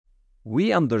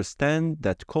We understand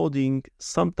that coding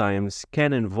sometimes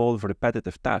can involve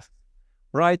repetitive tasks,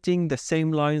 writing the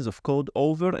same lines of code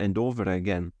over and over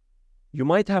again. You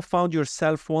might have found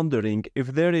yourself wondering if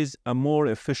there is a more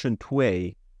efficient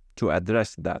way to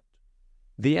address that.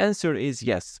 The answer is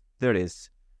yes, there is.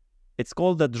 It's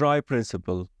called the dry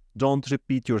principle. Don't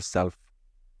repeat yourself.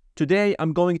 Today,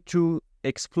 I'm going to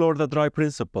explore the dry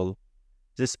principle.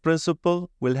 This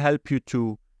principle will help you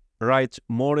to write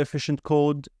more efficient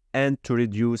code and to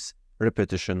reduce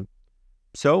repetition.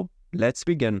 So, let's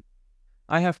begin.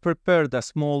 I have prepared a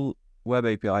small web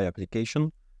API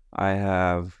application. I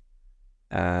have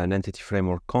an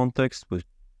EntityFramework context with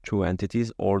two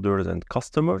entities, orders and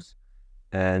customers.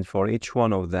 And for each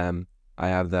one of them, I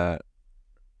have the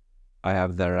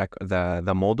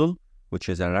model, which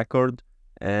is a record,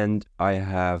 and I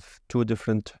have two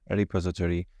different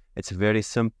repositories. It's a very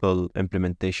simple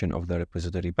implementation of the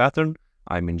repository pattern.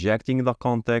 I'm injecting the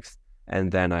context,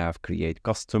 and then I have create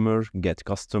customer, get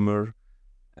customer,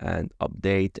 and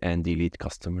update and delete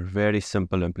customer. Very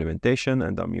simple implementation,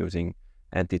 and I'm using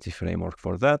EntityFramework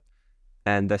for that.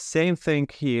 And the same thing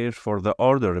here for the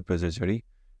order repository.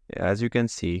 As you can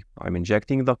see, I'm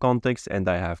injecting the context, and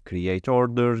I have create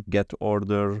order, get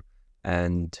order,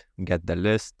 and get the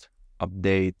list,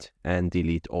 update, and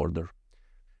delete order.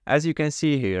 As you can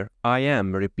see here, I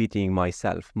am repeating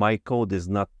myself. My code is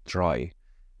not dry.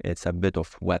 It's a bit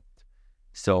of wet.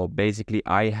 So basically,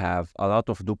 I have a lot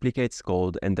of duplicates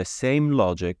code, and the same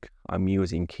logic I'm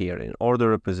using here in order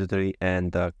repository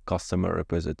and the customer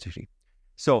repository.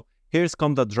 So here's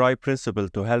come the dry principle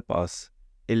to help us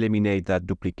eliminate that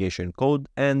duplication code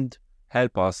and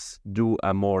help us do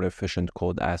a more efficient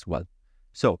code as well.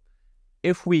 So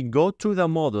if we go to the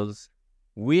models,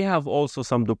 we have also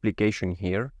some duplication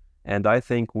here, and I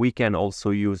think we can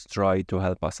also use dry to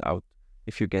help us out.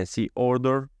 If you can see,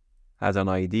 order has an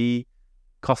ID,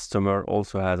 customer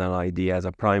also has an ID as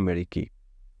a primary key.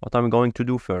 What I'm going to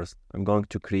do first, I'm going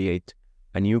to create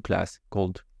a new class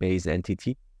called base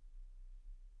entity.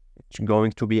 It's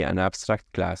going to be an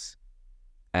abstract class,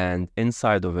 and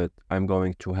inside of it, I'm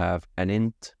going to have an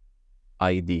int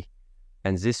ID,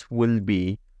 and this will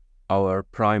be our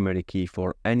primary key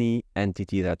for any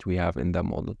entity that we have in the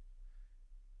model.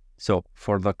 So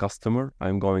for the customer,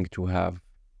 I'm going to have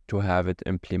it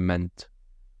implement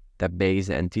the base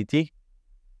entity.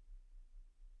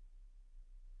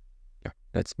 Yeah,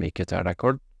 let's make it a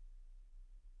record.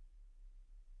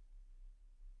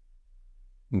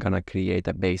 I'm gonna create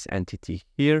a base entity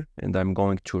here, and I'm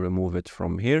going to remove it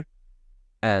from here.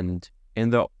 And in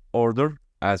the order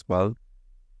as well,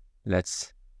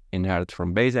 let's inherit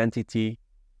from base entity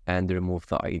and remove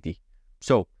the ID.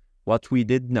 So what we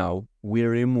did now, we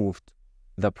removed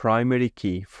the primary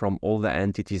key from all the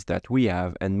entities that we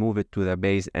have and move it to the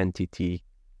base entity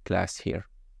class here.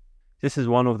 This is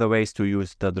one of the ways to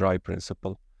use the dry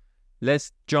principle.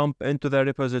 Let's jump into the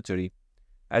repository.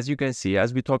 As you can see,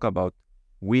 as we talk about,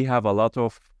 we have a lot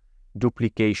of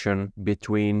duplication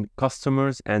between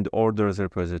customers and orders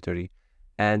repository.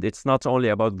 And it's not only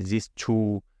about these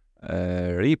two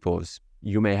repos.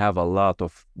 You may have a lot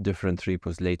of different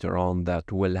repos later on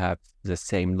that will have the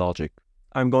same logic.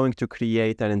 I'm going to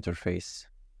create an interface.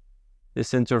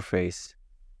 This interface,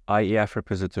 IEF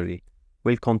repository,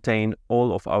 will contain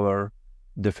all of our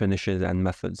definitions and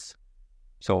methods.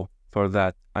 So for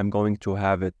that, I'm going to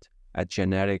have it a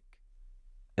generic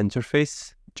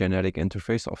interface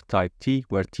of type T,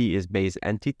 where T is base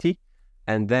entity.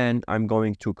 And then I'm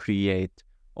going to create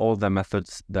all the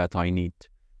methods that I need.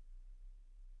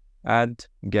 Add,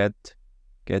 get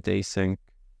async,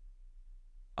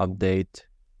 update,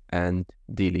 and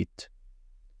delete.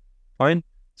 Fine.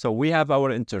 So we have our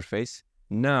interface.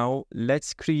 Now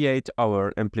let's create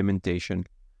our implementation.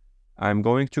 I'm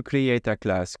going to create a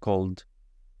class called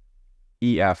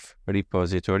EF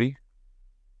repository.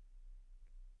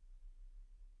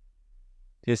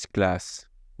 This class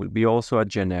will be also a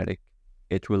generic.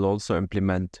 It will also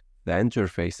implement the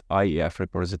interface IEF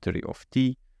repository of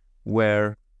T,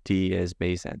 where T is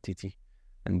base entity.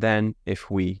 And then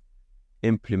if we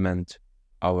implement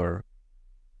our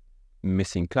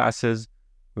missing classes,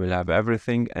 we'll have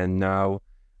everything. And now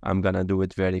I'm gonna do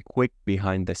it very quick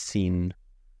behind the scene.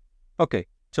 Okay,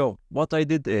 so what I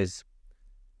did is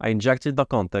I injected the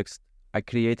context. I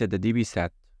created a DB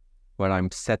set where I'm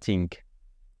setting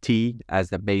T as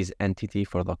the base entity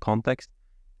for the context.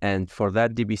 And for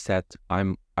that DB set,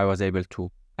 I was able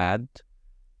to add,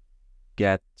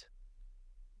 get,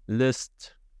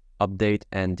 list, update,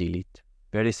 and delete.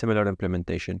 Very similar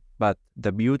implementation. But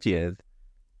the beauty is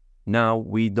now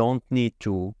we don't need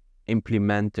to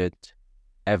implement it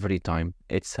every time.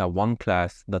 It's a one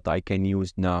class that I can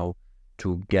use now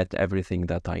to get everything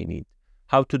that I need.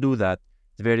 How to do that?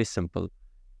 It's very simple.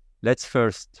 Let's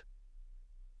first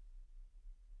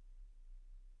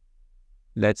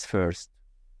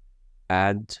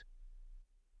add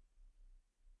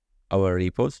our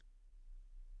repos.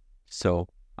 So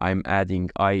I'm adding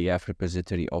IEF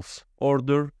repository of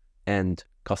order and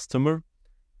customer,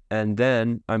 and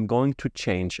then I'm going to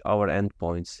change our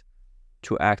endpoints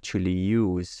to actually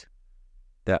use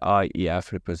the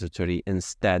IEF repository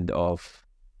instead of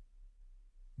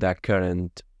the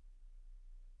current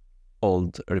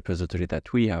old repository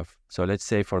that we have. So let's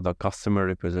say for the customer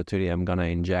repository, I'm gonna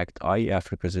inject IEF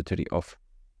repository of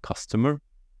customer.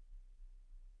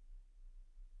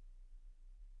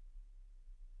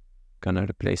 Gonna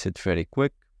replace it very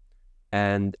quick.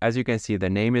 And as you can see, the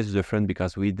name is different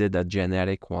because we did a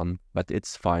generic one, but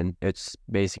it's fine. It's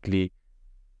basically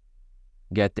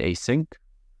get async.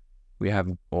 We have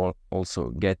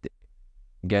also get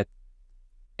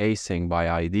async by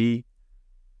ID.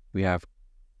 We have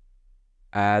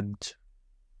add,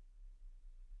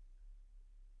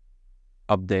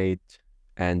 update,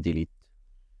 and delete.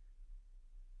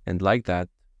 And like that,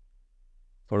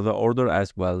 for the order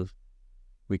as well,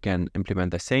 we can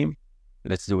implement the same.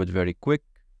 Let's do it very quick.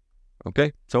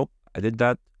 Okay, so I did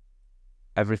that.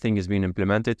 Everything is being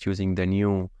implemented using the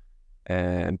new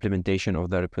implementation of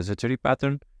the repository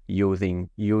pattern,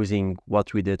 using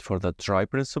what we did for the try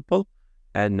principle.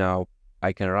 And now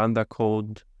I can run the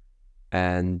code,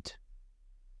 and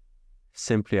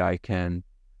simply I can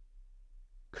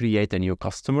create a new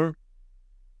customer.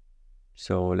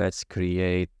 So let's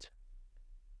create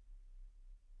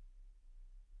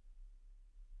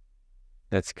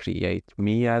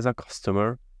me as a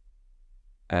customer,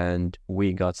 and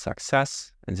we got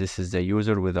success, and this is the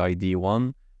user with ID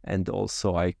 1, and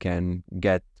also I can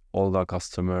get all the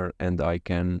customer and I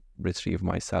can retrieve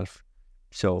myself.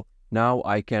 So now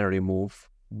I can remove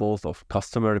both of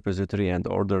customer repository and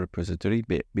order repository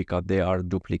because they are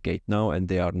duplicate now and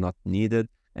they are not needed,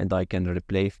 and I can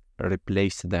replace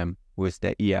them with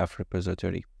the EF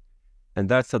repository. And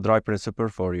that's the dry principle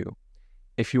for you.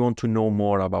 If you want to know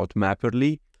more about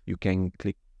Mapperly, you can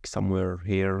click somewhere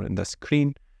here in the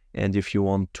screen. And if you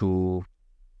want to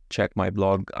check my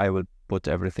blog, I will put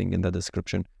everything in the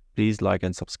description. Please like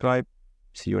and subscribe.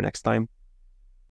 See you next time.